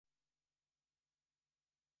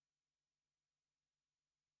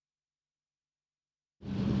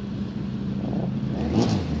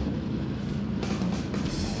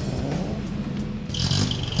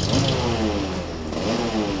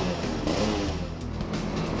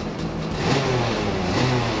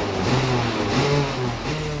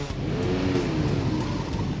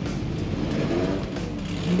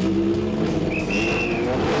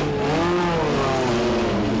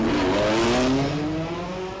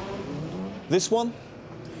This one,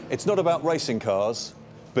 it's not about racing cars,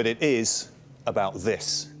 but it is about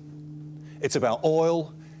this. It's about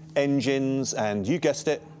oil, engines, and you guessed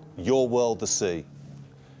it, your world, the sea.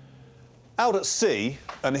 Out at sea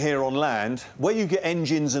and here on land, where you get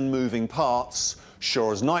engines and moving parts,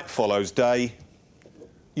 sure as night follows day,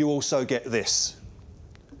 you also get this.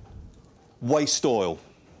 Waste oil,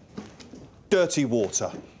 dirty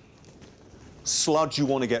water, sludge you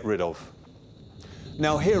want to get rid of.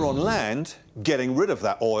 Now here on land, getting rid of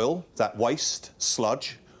that oil, that waste,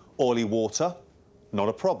 sludge, oily water, not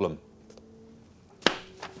a problem.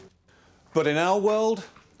 But in our world,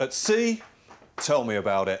 at sea, tell me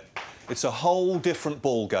about it. It's a whole different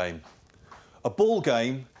ball game. A ball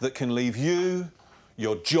game that can leave you,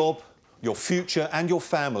 your job, your future and your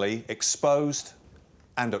family exposed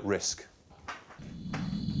and at risk.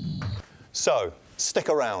 So, stick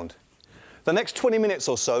around. The next 20 minutes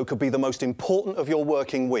or so could be the most important of your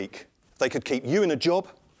working week. They could keep you in a job,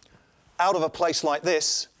 out of a place like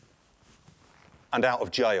this, and out of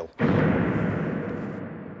jail.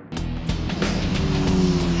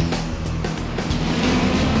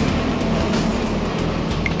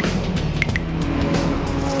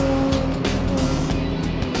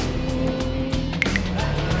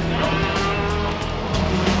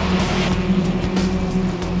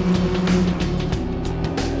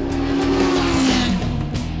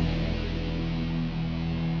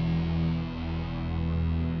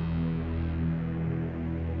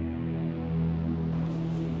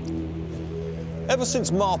 Ever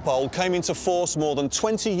since MARPOL came into force more than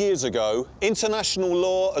 20 years ago, international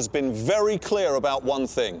law has been very clear about one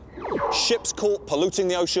thing. Ships caught polluting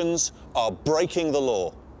the oceans are breaking the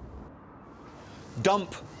law.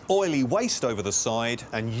 Dump oily waste over the side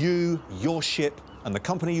and you, your ship and the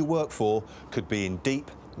company you work for could be in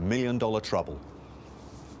deep million-dollar trouble.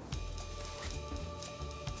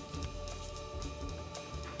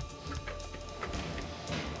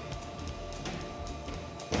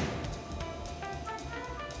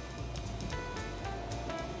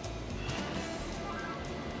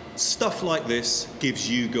 Stuff like this gives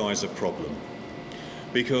you guys a problem,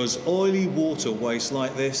 because oily water waste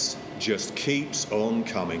like this just keeps on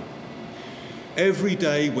coming. Every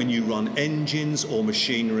day when you run engines or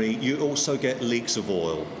machinery, you also get leaks of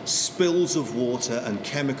oil, spills of water and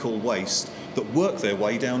chemical waste that work their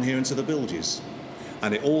way down here into the bilges.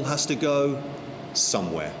 And it all has to go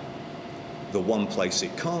somewhere. The one place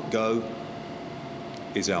it can't go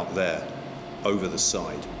is out there, over the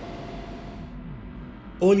side.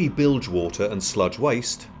 Oily bilge water and sludge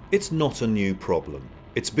waste, it's not a new problem.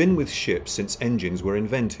 It's been with ships since engines were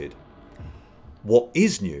invented. What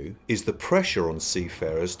is new is the pressure on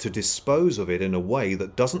seafarers to dispose of it in a way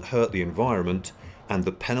that doesn't hurt the environment and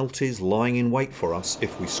the penalties lying in wait for us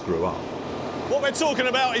if we screw up. What we're talking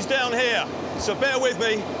about is down here, so bear with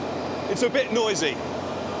me, it's a bit noisy.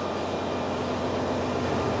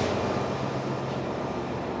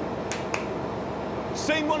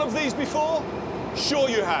 Seen one of these before? Sure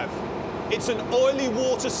you have. It's an oily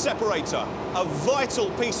water separator, a vital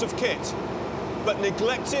piece of kit. But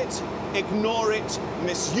neglect it, ignore it,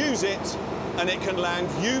 misuse it, and it can land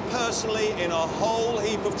you personally in a whole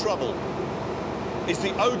heap of trouble. Is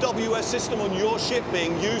the OWS system on your ship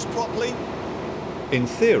being used properly? In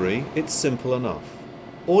theory, it's simple enough.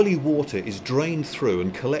 Oily water is drained through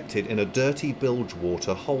and collected in a dirty bilge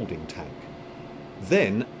water holding tank.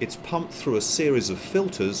 Then it's pumped through a series of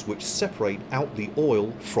filters which separate out the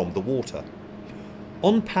oil from the water.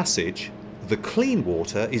 On passage, the clean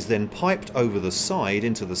water is then piped over the side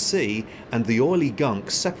into the sea and the oily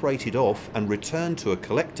gunk separated off and returned to a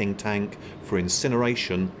collecting tank for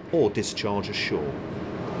incineration or discharge ashore.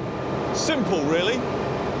 Simple, really.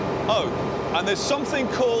 Oh, and there's something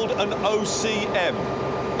called an OCM,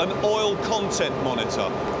 an oil content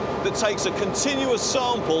monitor, that takes a continuous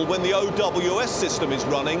sample when the OWS system is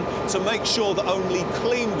running to make sure that only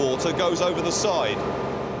clean water goes over the side.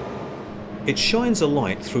 It shines a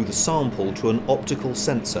light through the sample to an optical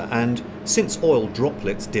sensor and, since oil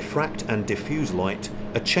droplets diffract and diffuse light,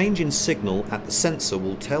 a change in signal at the sensor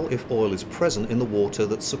will tell if oil is present in the water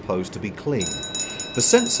that's supposed to be clean. The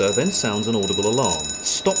sensor then sounds an audible alarm,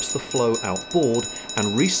 stops the flow outboard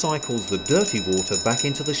and recycles the dirty water back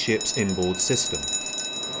into the ship's inboard system.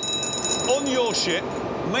 On your ship,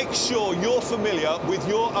 make sure you're familiar with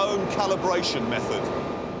your own calibration method.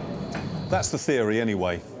 That's the theory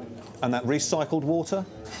anyway. And that recycled water?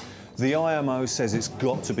 The IMO says it's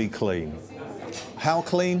got to be clean. How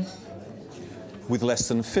clean? With less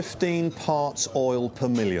than 15 parts oil per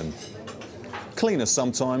million. Cleaner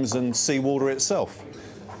sometimes than seawater itself.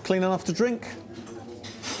 Clean enough to drink?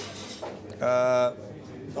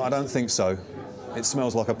 I don't think so. It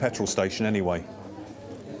smells like a petrol station anyway.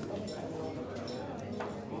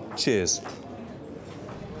 Cheers.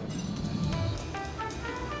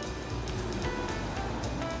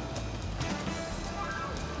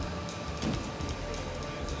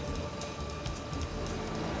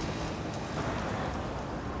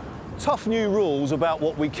 Tough new rules about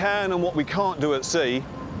what we can and what we can't do at sea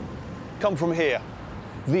come from here,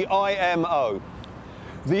 the IMO,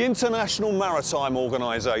 the International Maritime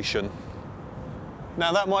Organization.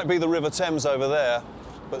 Now that might be the River Thames over there,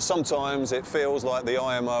 but sometimes it feels like the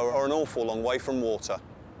IMO are an awful long way from water.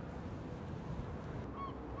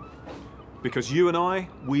 Because you and I,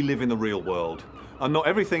 we live in the real world, and not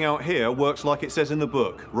everything out here works like it says in the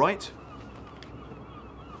book, right?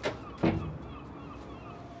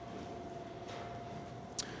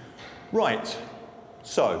 Right,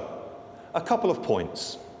 so, a couple of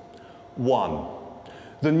points. One,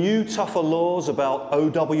 the new tougher laws about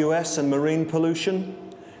OWS and marine pollution,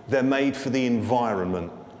 they're made for the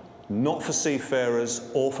environment, not for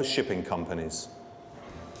seafarers or for shipping companies.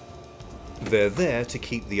 They're there to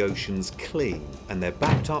keep the oceans clean, and they're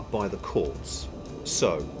backed up by the courts.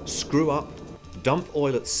 So, screw up, dump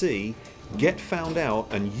oil at sea, get found out,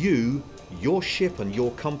 and you, your ship and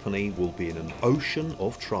your company will be in an ocean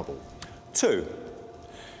of trouble. Two,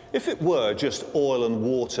 if it were just oil and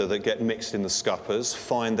water that get mixed in the scuppers,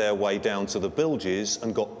 find their way down to the bilges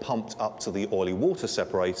and got pumped up to the oily water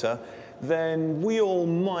separator, then we all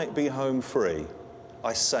might be home free.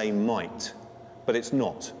 I say might, but it's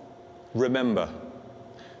not. Remember,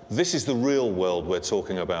 this is the real world we're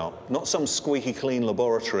talking about, not some squeaky clean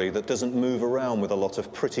laboratory that doesn't move around with a lot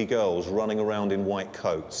of pretty girls running around in white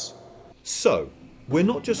coats. So, we're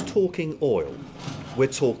not just talking oil, we're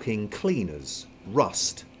talking cleaners,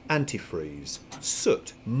 rust, antifreeze,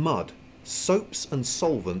 soot, mud, soaps and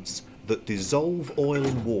solvents that dissolve oil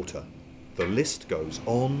in water. The list goes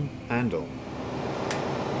on and on.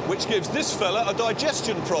 Which gives this fella a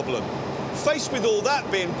digestion problem. Faced with all that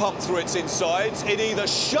being pumped through its insides, it either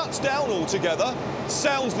shuts down altogether,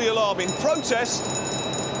 sounds the alarm in protest,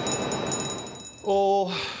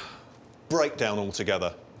 or break down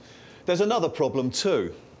altogether. There's another problem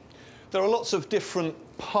too. There are lots of different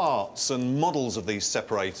parts and models of these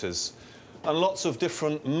separators, and lots of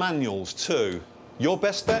different manuals too. Your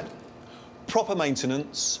best bet? Proper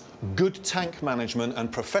maintenance, good tank management,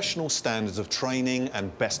 and professional standards of training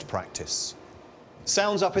and best practice.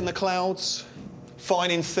 Sounds up in the clouds,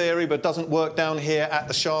 fine in theory, but doesn't work down here at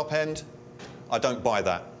the sharp end? I don't buy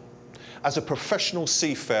that. As a professional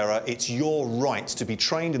seafarer, it's your right to be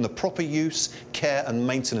trained in the proper use, care and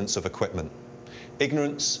maintenance of equipment.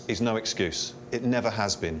 Ignorance is no excuse. It never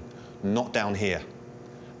has been. Not down here.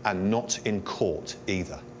 And not in court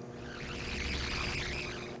either.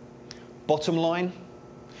 Bottom line,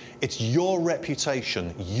 it's your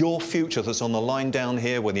reputation, your future that's on the line down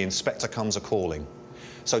here when the inspector comes a-calling.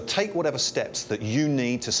 So take whatever steps that you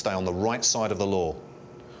need to stay on the right side of the law.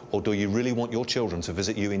 Or do you really want your children to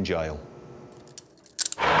visit you in jail?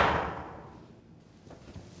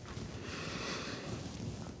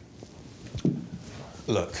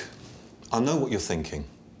 Look, I know what you're thinking.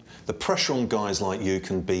 The pressure on guys like you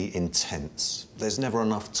can be intense. There's never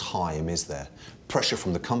enough time, is there? Pressure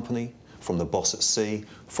from the company, from the boss at sea,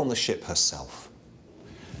 from the ship herself.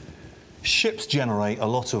 Ships generate a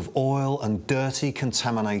lot of oil and dirty,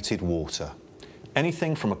 contaminated water.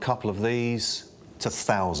 Anything from a couple of these to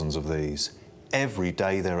thousands of these every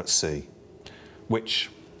day they're at sea. Which,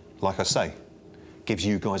 like I say, gives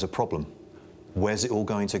you guys a problem. Where's it all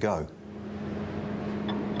going to go?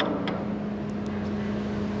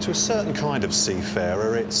 To a certain kind of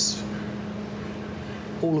seafarer, it's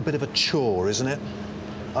all a bit of a chore, isn't it?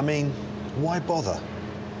 I mean, why bother?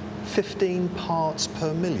 15 parts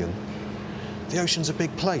per million? The ocean's a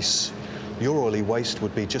big place. Your oily waste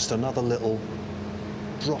would be just another little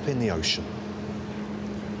drop in the ocean.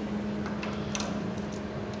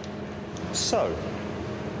 So,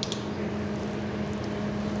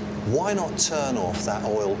 why not turn off that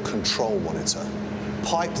oil control monitor?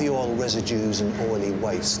 Pipe the oil residues and oily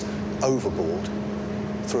waste overboard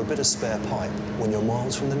for a bit of spare pipe when you're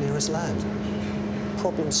miles from the nearest land.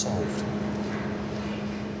 Problem solved.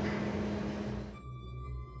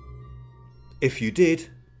 If you did,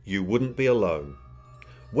 you wouldn't be alone.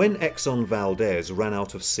 When Exxon Valdez ran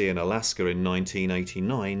out of sea in Alaska in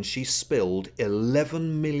 1989, she spilled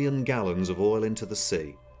 11 million gallons of oil into the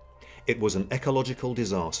sea. It was an ecological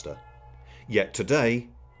disaster. Yet today,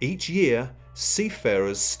 each year,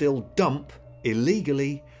 seafarers still dump,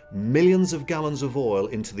 illegally, millions of gallons of oil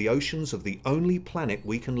into the oceans of the only planet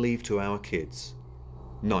we can leave to our kids.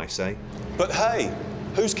 Nice, eh? But hey,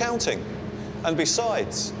 Who's counting? And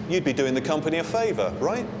besides, you'd be doing the company a favour,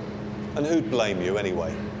 right? And who'd blame you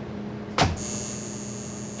anyway?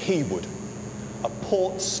 He would. A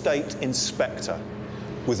port state inspector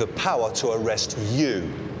with the power to arrest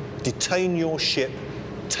you, detain your ship,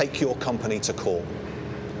 take your company to court.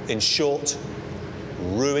 In short,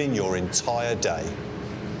 ruin your entire day.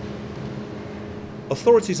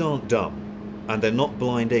 Authorities aren't dumb, and they're not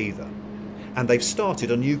blind either. And they've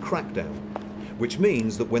started a new crackdown, which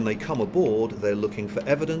means that when they come aboard, they're looking for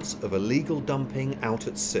evidence of illegal dumping out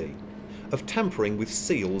at sea, of tampering with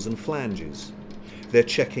seals and flanges. They're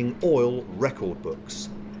checking oil record books,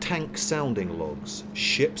 tank sounding logs,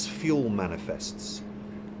 ship's fuel manifests.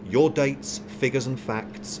 Your dates, figures and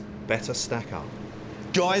facts better stack up.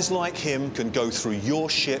 Guys like him can go through your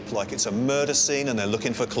ship like it's a murder scene and they're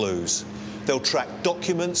looking for clues. They'll track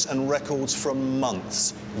documents and records from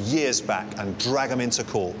months, years back and drag them into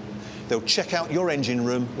court. They'll check out your engine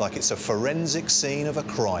room like it's a forensic scene of a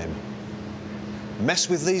crime. Mess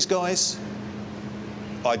with these guys?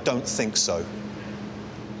 I don't think so.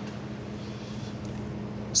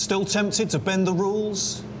 Still tempted to bend the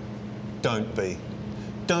rules? Don't be.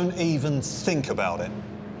 Don't even think about it.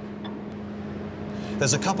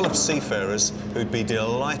 There's a couple of seafarers who'd be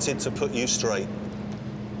delighted to put you straight.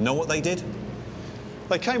 Know what they did?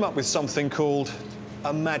 They came up with something called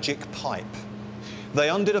a magic pipe. They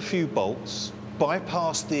undid a few bolts,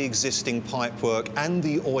 bypassed the existing pipework and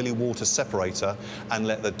the oily water separator, and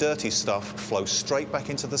let the dirty stuff flow straight back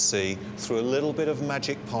into the sea through a little bit of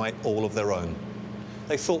magic pipe all of their own.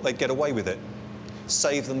 They thought they'd get away with it,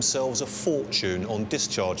 save themselves a fortune on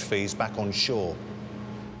discharge fees back on shore.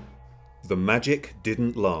 The magic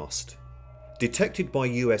didn't last. Detected by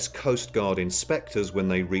US Coast Guard inspectors when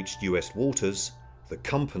they reached US waters, the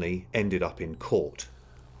company ended up in court.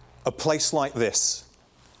 A place like this.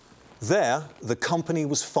 There, the company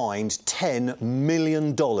was fined $10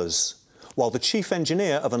 million, while the chief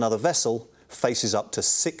engineer of another vessel faces up to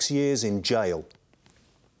 6 years in jail.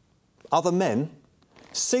 Other men,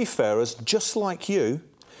 seafarers just like you,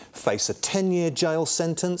 face a 10-year jail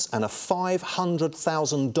sentence and a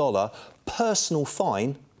 $500,000 personal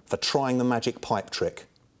fine for trying the magic pipe trick.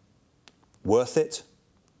 Worth it?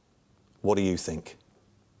 What do you think?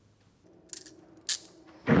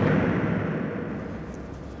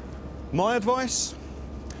 My advice?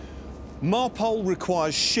 MARPOL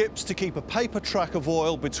requires ships to keep a paper track of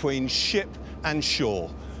oil between ship and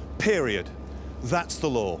shore. Period. That's the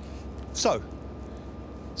law. So,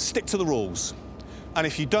 stick to the rules. And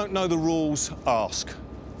if you don't know the rules, ask.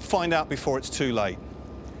 Find out before it's too late.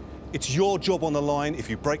 It's your job on the line if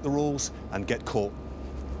you break the rules and get caught.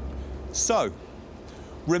 So,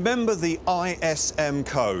 remember the ISM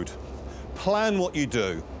code. Plan what you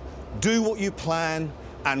do what you plan,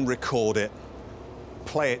 and record it.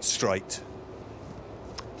 Play it straight.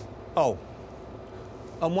 Oh,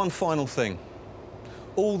 and one final thing.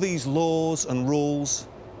 All these laws and rules,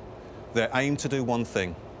 they're aimed to do one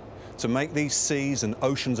thing: to make these seas and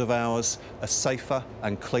oceans of ours a safer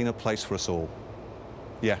and cleaner place for us all.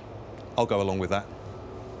 Yeah, I'll go along with that.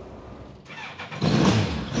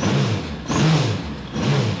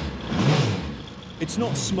 It's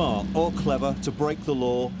not smart or clever to break the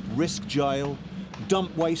law, risk jail,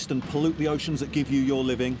 dump waste and pollute the oceans that give you your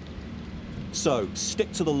living. So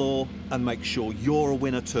stick to the law and make sure you're a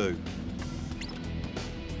winner too.